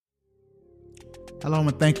Hello,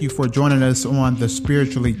 and thank you for joining us on the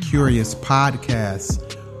Spiritually Curious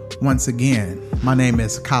podcast. Once again, my name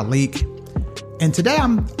is Khalik, and today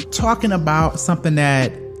I'm talking about something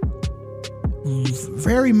that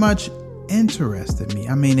very much interested me.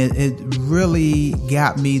 I mean, it really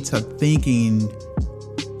got me to thinking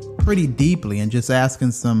pretty deeply and just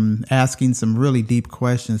asking some really deep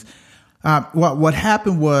questions. What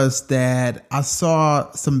happened was that I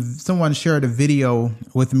saw someone shared a video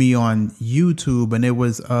with me on YouTube, and it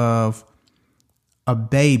was of a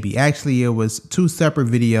baby. Actually, it was two separate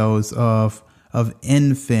videos of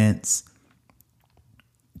infants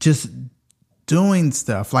just doing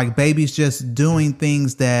stuff, like babies just doing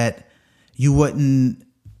things that you wouldn't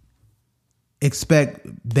expect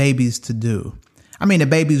babies to do. I mean, the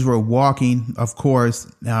babies were walking, of course,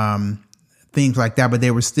 things like that, but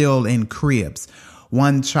they were still in cribs.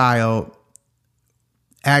 One child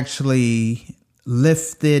actually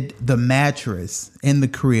lifted the mattress in the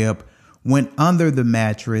crib, went under the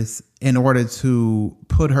mattress in order to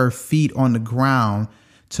put her feet on the ground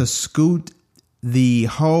to scoot the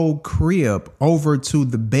whole crib over to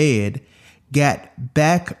the bed, got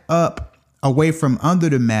back up away from under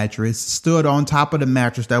the mattress, stood on top of the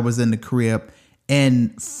mattress that was in the crib,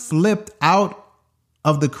 and flipped out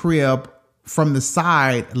of the crib from the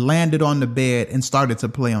side, landed on the bed, and started to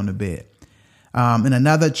play on the bed. And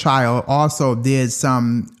another child also did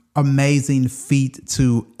some amazing feat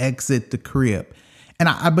to exit the crib. And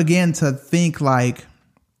I began to think, like,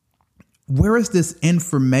 where is this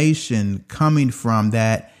information coming from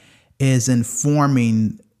that is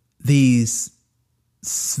informing these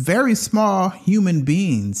very small human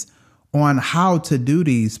beings on how to do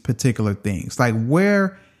these particular things? Like,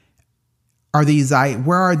 where are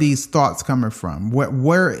these thoughts coming from?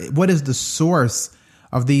 What is the source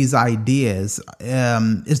of these ideas?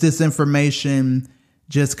 Is this information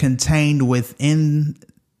just contained within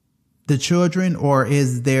the children, or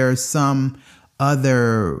is there some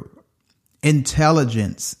other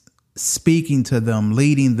intelligence speaking to them,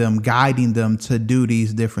 leading them, guiding them to do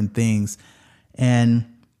these different things? And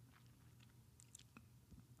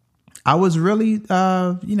I was really,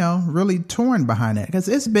 really torn behind that, because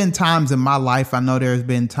it's been times in my life. I know there's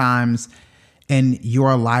been times in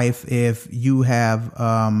your life, if you have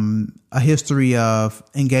a history of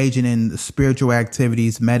engaging in spiritual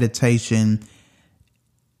activities, meditation,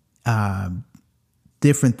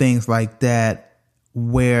 different things like that,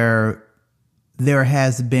 where there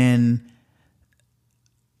has been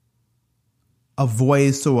a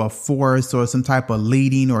voice or a force or some type of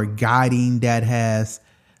leading or guiding that has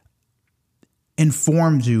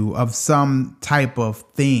informed you of some type of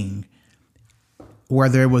thing,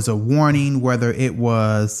 whether it was a warning, whether it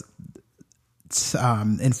was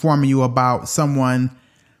informing you about someone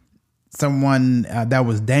that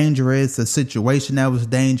was dangerous, a situation that was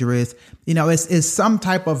dangerous. You know, it's some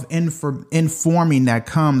type of informing that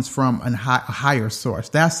comes from a higher source.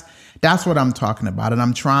 That's what I'm talking about. And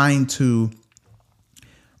I'm trying to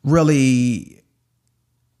really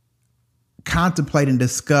contemplate and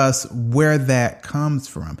discuss where that comes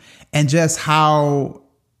from, and just how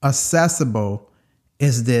accessible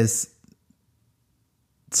is this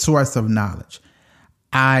source of knowledge.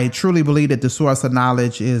 I truly believe that the source of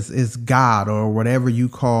knowledge is God, or whatever you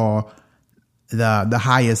call the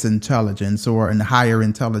highest intelligence, or an higher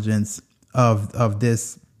intelligence of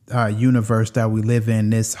this universe that we live in,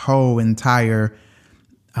 this whole entire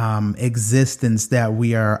existence that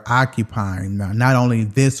we are occupying. Not only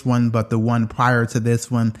this one, but the one prior to this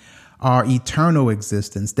one, our eternal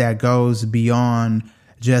existence that goes beyond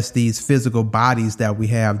just these physical bodies that we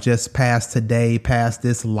have, just past today, past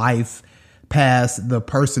this life, past the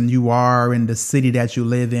person you are in the city that you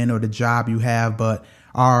live in or the job you have, but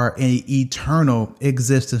our eternal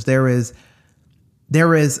existence. There is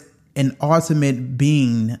an ultimate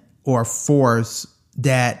being or force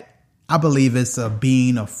that I believe it's a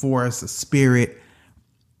being, a force, a spirit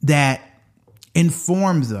that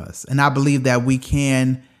informs us. And I believe that we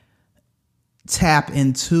can tap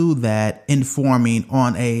into that informing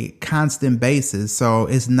on a constant basis. So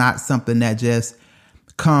it's not something that just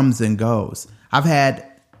comes and goes. I've had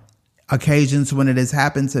occasions when it has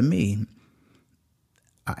happened to me.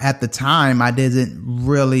 At the time, I didn't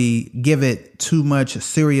really give it too much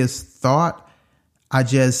serious thought. I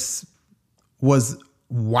just was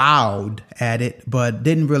wowed at it, but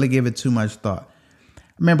didn't really give it too much thought.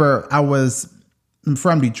 Remember, I'm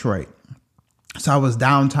from Detroit. So I was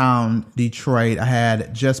downtown Detroit. I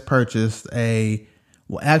had just purchased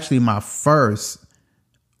my first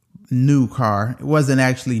new car. It wasn't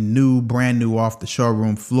actually new, brand new off the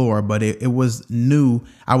showroom floor, but it was new.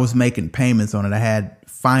 I was making payments on it. I had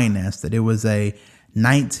financed it. It was a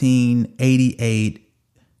 1988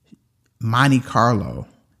 Monte Carlo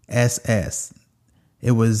SS.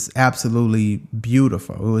 It was absolutely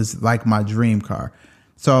beautiful. It was like my dream car.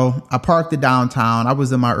 So I parked it downtown. I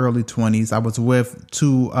was in my early 20s. I was with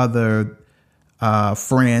two other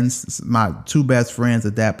friends, my two best friends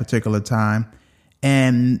at that particular time.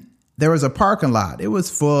 And there was a parking lot. It was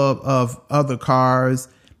full of other cars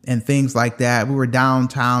and things like that. We were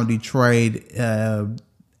downtown Detroit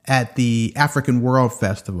at the African World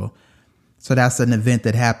Festival. So that's an event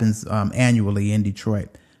that happens annually in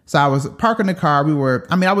Detroit. So I was parking the car.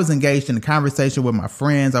 I was engaged in a conversation with my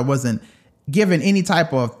friends. I wasn't given any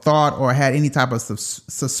type of thought or had any type of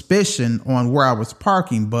suspicion on where I was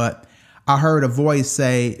parking, but I heard a voice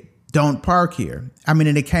say, "Don't park here." And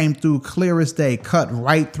it came through clear as day, cut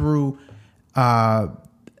right through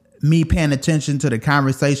me paying attention to the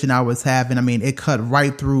conversation I was having. It cut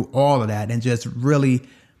right through all of that and just really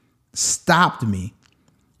stopped me.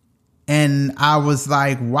 And I was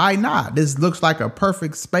like, why not? This looks like a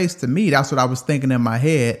perfect space to me. That's what I was thinking in my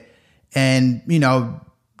head. And,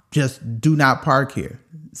 just do not park here.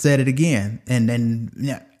 Said it again. And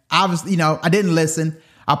then obviously, I didn't listen.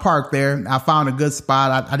 I parked there. I found a good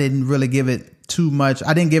spot. I didn't really give it too much.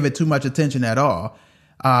 I didn't give it too much attention at all.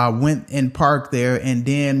 Went and parked there and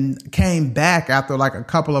then came back after like a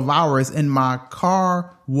couple of hours and my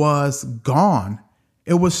car was gone.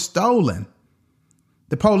 It was stolen.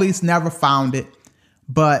 The police never found it.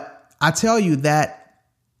 But I tell you, that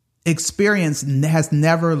experience has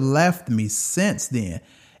never left me since then.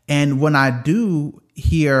 And when I do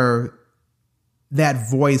hear that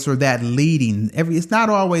voice or that leading, it's not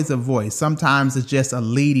always a voice. Sometimes it's just a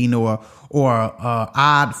leading or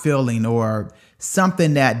odd feeling or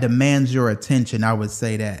something that demands your attention. I would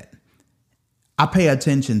say that I pay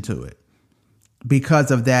attention to it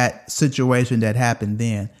because of that situation that happened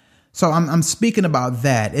then. So I'm speaking about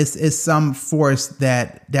that. It's some force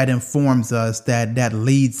that informs us, that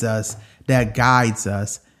leads us, that guides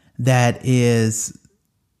us, that is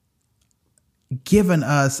giving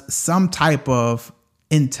us some type of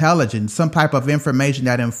intelligence, some type of information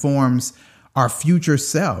that informs our future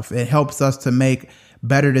self. It helps us to make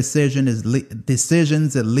better decisions.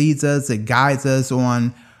 It leads us, it guides us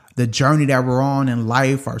on the journey that we're on in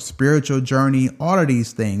life, our spiritual journey, all of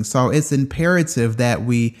these things. So it's imperative that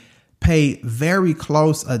we pay very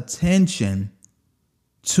close attention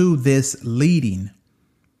to this leading.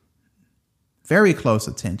 Very close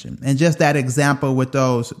attention. And just that example with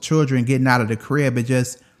those children getting out of the crib, it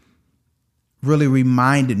just really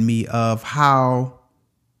reminded me of how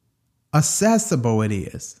accessible it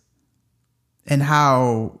is and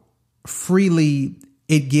how freely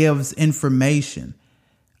it gives information.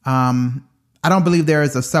 I don't believe there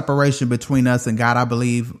is a separation between us and God. I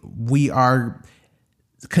believe we are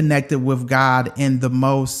connected with God in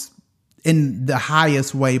the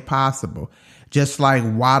highest way possible. Just like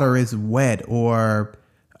water is wet or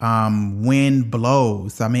wind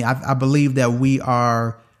blows. I believe that we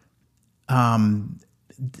are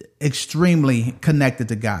extremely connected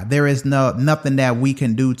to God. There is nothing that we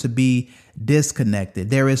can do to be disconnected.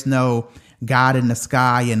 There is no God in the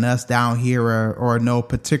sky and us down here or no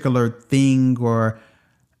particular thing or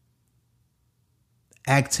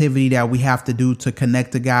activity that we have to do to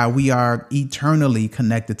connect to God. We are eternally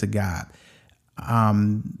connected to God.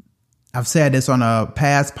 I've said this on a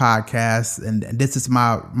past podcast, and this is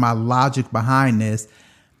my logic behind this.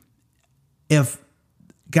 Since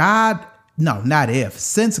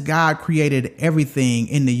God created everything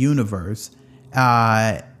in the universe,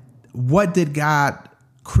 what did God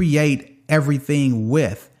create everything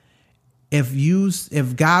with?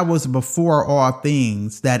 If God was before all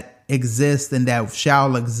things that exist and that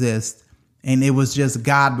shall exist, and it was just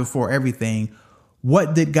God before everything,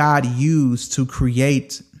 what did God use to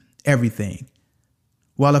create everything?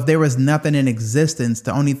 Well, if there was nothing in existence,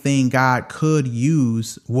 the only thing God could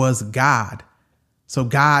use was God. So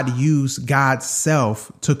God used God's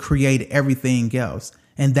self to create everything else.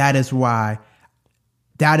 And that is my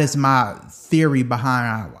theory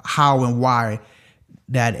behind how and why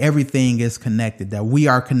that everything is connected, that we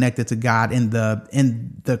are connected to God in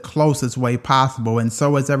the closest way possible. And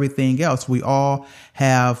so is everything else. We all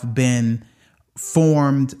have been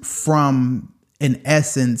formed from an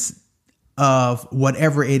essence of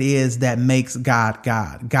whatever it is that makes God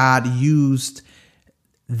God. God used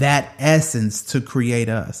that essence to create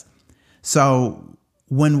us. So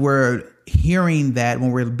when we're hearing that,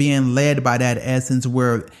 when we're being led by that essence,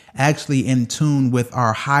 we're actually in tune with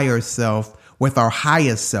our higher self. with our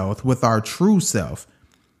highest self, with our true self.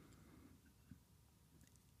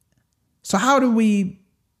 So how do we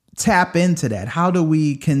tap into that? How do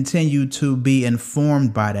we continue to be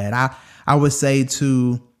informed by that? I would say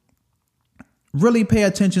to really pay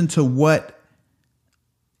attention to what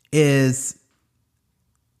is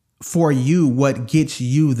for you, what gets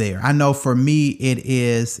you there. I know for me, it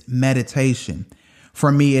is meditation.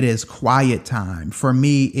 For me, it is quiet time. For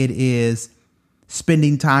me, it is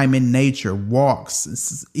spending time in nature,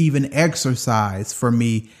 walks, even exercise for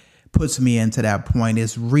me puts me into that point.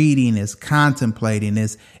 It's reading, it's contemplating,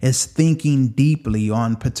 it's thinking deeply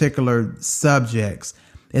on particular subjects.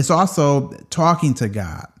 It's also talking to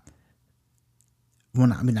God.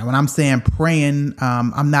 When I'm saying praying,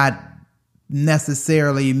 I'm not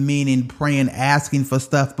necessarily meaning praying, asking for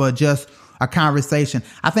stuff, but just a conversation.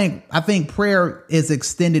 I think prayer is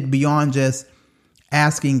extended beyond just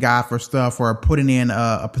asking God for stuff or putting in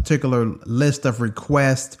a particular list of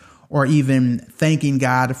requests or even thanking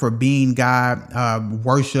God for being God,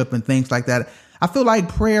 worship and things like that. I feel like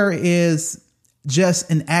prayer is just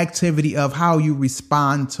an activity of how you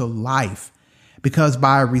respond to life, because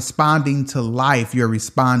by responding to life, you're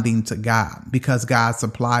responding to God because God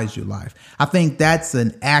supplies you life. I think that's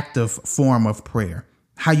an active form of prayer,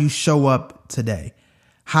 how you show up today,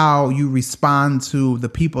 how you respond to the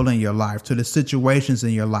people in your life, to the situations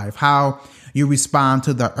in your life, how you respond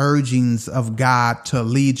to the urgings of God to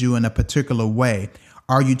lead you in a particular way.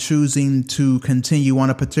 Are you choosing to continue on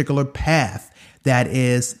a particular path that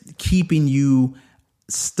is keeping you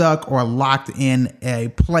stuck or locked in a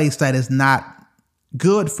place that is not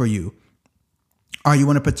good for you? Are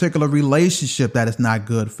you in a particular relationship that is not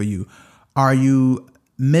good for you? Are you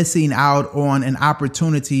missing out on an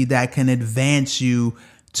opportunity that can advance you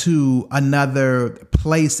to another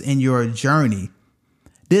place in your journey?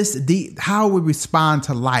 How we respond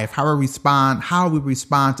to life, how we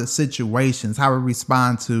respond to situations, how we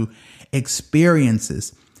respond to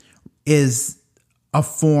experiences is a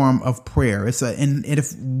form of prayer.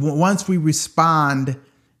 Once we respond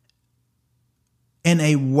in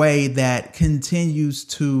a way that continues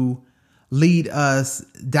to lead us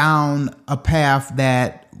down a path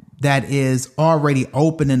that is already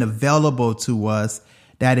open and available to us,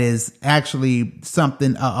 that is actually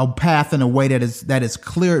something, a path in a way that is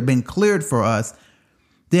cleared, been cleared for us,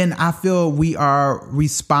 then I feel we are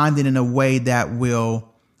responding in a way that will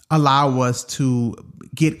allow us to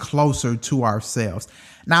get closer to ourselves.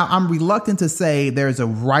 Now, I'm reluctant to say there's a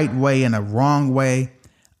right way and a wrong way,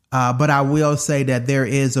 but I will say that there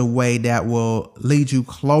is a way that will lead you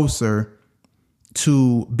closer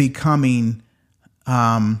to becoming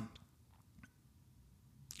who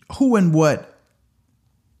and what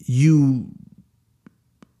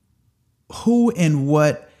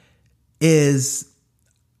is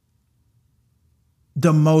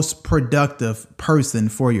the most productive person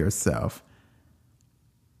for yourself.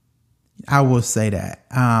 I will say that.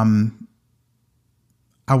 I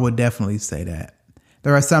would definitely say that.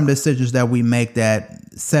 There are some decisions that we make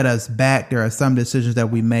that set us back. There are some decisions that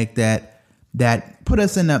we make that put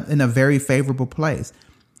us in a very favorable place.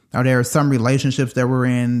 Now, there are some relationships that we're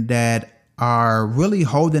in that are really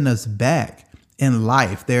holding us back in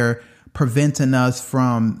life. They're preventing us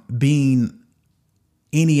from being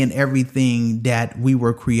any and everything that we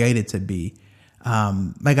were created to be.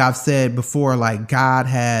 Like I've said before, like God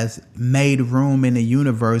has made room in the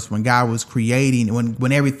universe. When God was creating,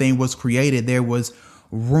 when everything was created, there was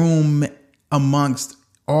room amongst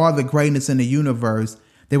all the greatness in the universe.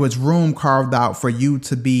 There was room carved out for you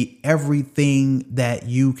to be everything that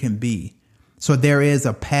you can be. So there is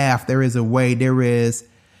a path, there is a way, there is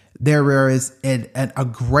a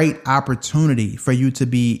great opportunity for you to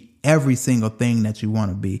be every single thing that you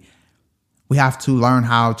want to be. We have to learn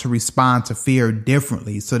how to respond to fear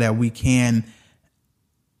differently so that we can,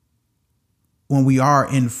 when we are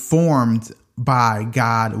informed by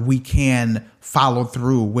God, we can follow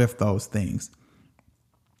through with those things.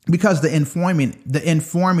 Because the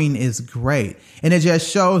informing is great. And it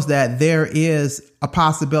just shows that there is a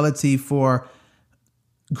possibility for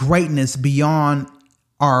greatness beyond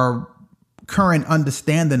our current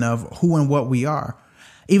understanding of who and what we are.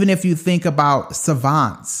 Even if you think about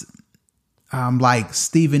savants, like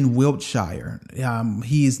Stephen Wiltshire,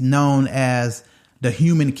 he's known as the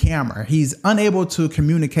human camera. He's unable to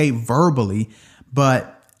communicate verbally,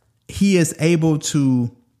 but he is able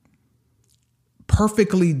to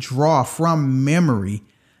perfectly draw from memory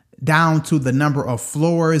down to the number of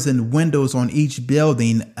floors and windows on each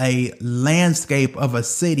building a landscape of a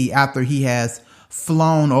city after he has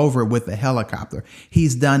flown over it with a helicopter.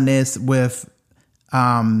 He's done this with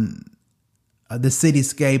the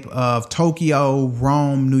cityscape of Tokyo,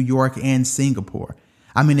 Rome, New York, and Singapore.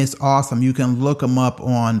 I mean, it's awesome. You can look him up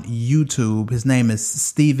on YouTube. His name is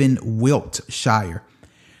Stephen Wiltshire.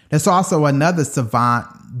 There's also another savant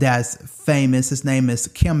that's famous. His name is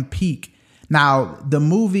Kim Peek. Now, the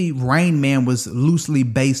movie Rain Man was loosely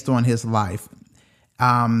based on his life.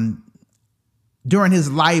 During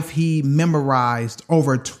his life, he memorized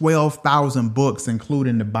over 12,000 books,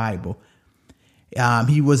 including the Bible.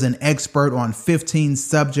 He was an expert on 15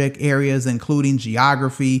 subject areas, including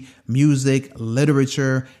geography, music,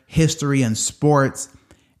 literature, history, and sports.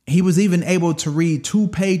 He was even able to read 2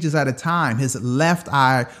 pages at a time. His left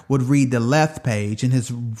eye would read the left page and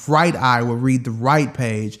his right eye would read the right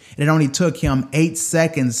page. It only took him 8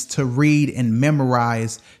 seconds to read and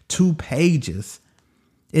memorize 2 pages.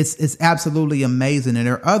 It's absolutely amazing. And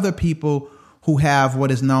there are other people who have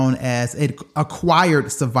what is known as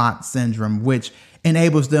acquired savant syndrome, which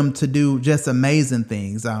enables them to do just amazing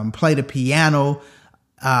things. Play the piano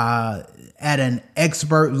at an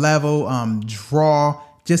expert level, draw,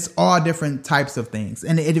 just all different types of things.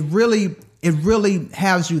 And it really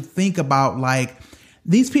has you think about, like,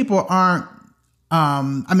 these people aren't,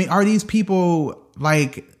 are these people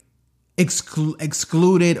like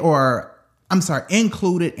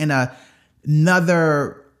included in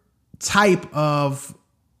another type of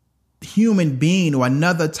human being or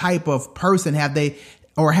another type of person? Have they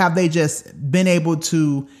just been able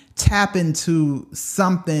to tap into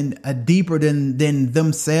something deeper than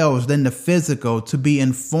themselves, than the physical, to be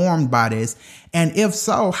informed by this? And if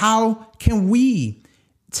so, how can we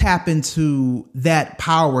tap into that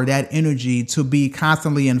power, that energy, to be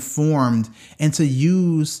constantly informed and to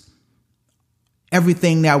use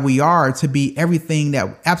everything that we are to be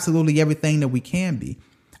absolutely everything that we can be?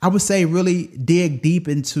 I would say really dig deep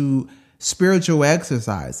into spiritual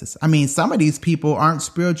exercises. I mean, some of these people aren't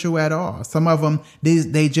spiritual at all. Some of them,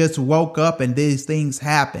 they just woke up and these things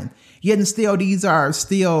happen. Yet and still, these are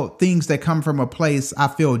still things that come from a place, I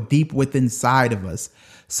feel, deep within inside of us.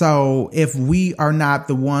 So if we are not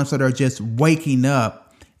the ones that are just waking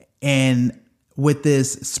up and with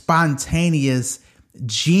this spontaneous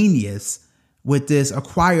genius, with this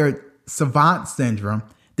acquired savant syndrome,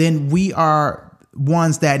 then we are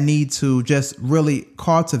ones that need to just really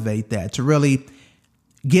cultivate that, to really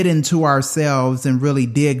get into ourselves and really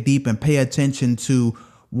dig deep and pay attention to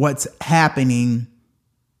what's happening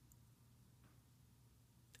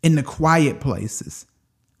in the quiet places,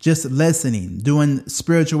 just listening, doing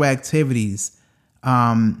spiritual activities,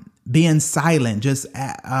 being silent, just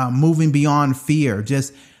moving beyond fear,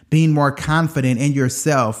 just being more confident in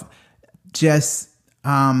yourself, just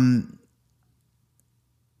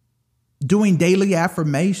doing daily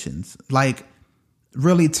affirmations, like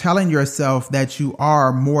really telling yourself that you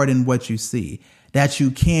are more than what you see, that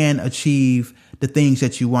you can achieve the things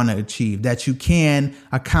that you want to achieve, that you can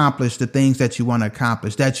accomplish the things that you want to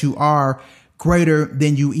accomplish, that you are greater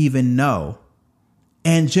than you even know.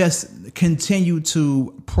 And just continue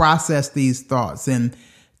to process these thoughts and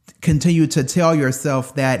continue to tell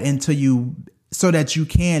yourself that so that you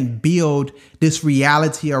can build this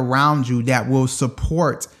reality around you that will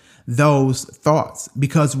support those thoughts,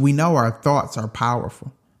 because we know our thoughts are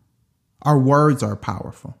powerful. Our words are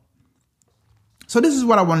powerful. So this is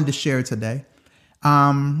what I wanted to share today.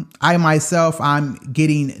 I'm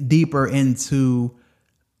getting deeper into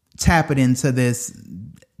tapping into this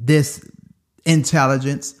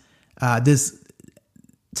intelligence, this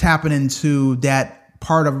tapping into that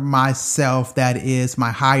part of myself that is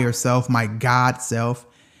my higher self, my God self.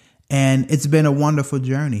 And it's been a wonderful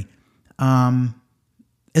journey.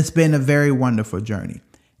 It's been a very wonderful journey,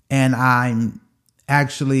 and I'm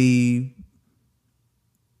actually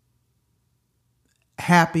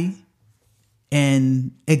happy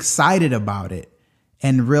and excited about it,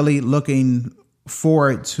 and really looking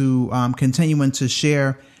forward to continuing to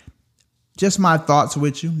share just my thoughts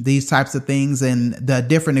with you, these types of things, and the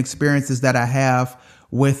different experiences that I have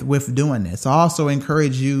with doing this. I also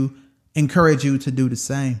encourage you to do the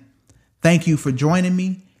same. Thank you for joining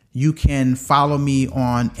me. You can follow me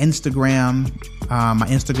on Instagram. My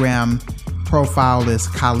Instagram profile is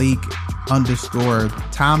Khalik_Thomas.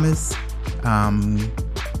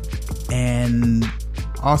 And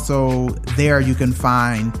also there you can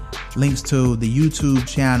find links to the YouTube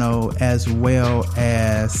channel as well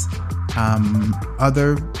as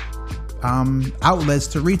other outlets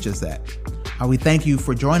to reach us at. We thank you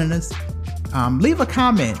for joining us. Leave a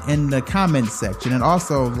comment in the comment section, and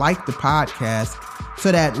also like the podcast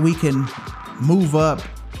so that we can move up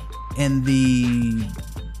in the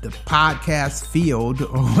podcast field,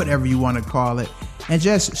 or whatever you want to call it, and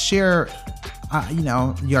just share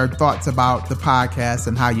your thoughts about the podcast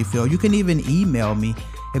and how you feel. You can even email me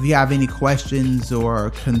if you have any questions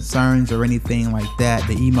or concerns or anything like that.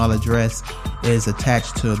 The email address is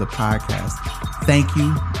attached to the podcast. Thank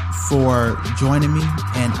you for joining me,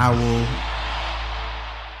 and I will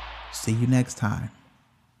see you next time.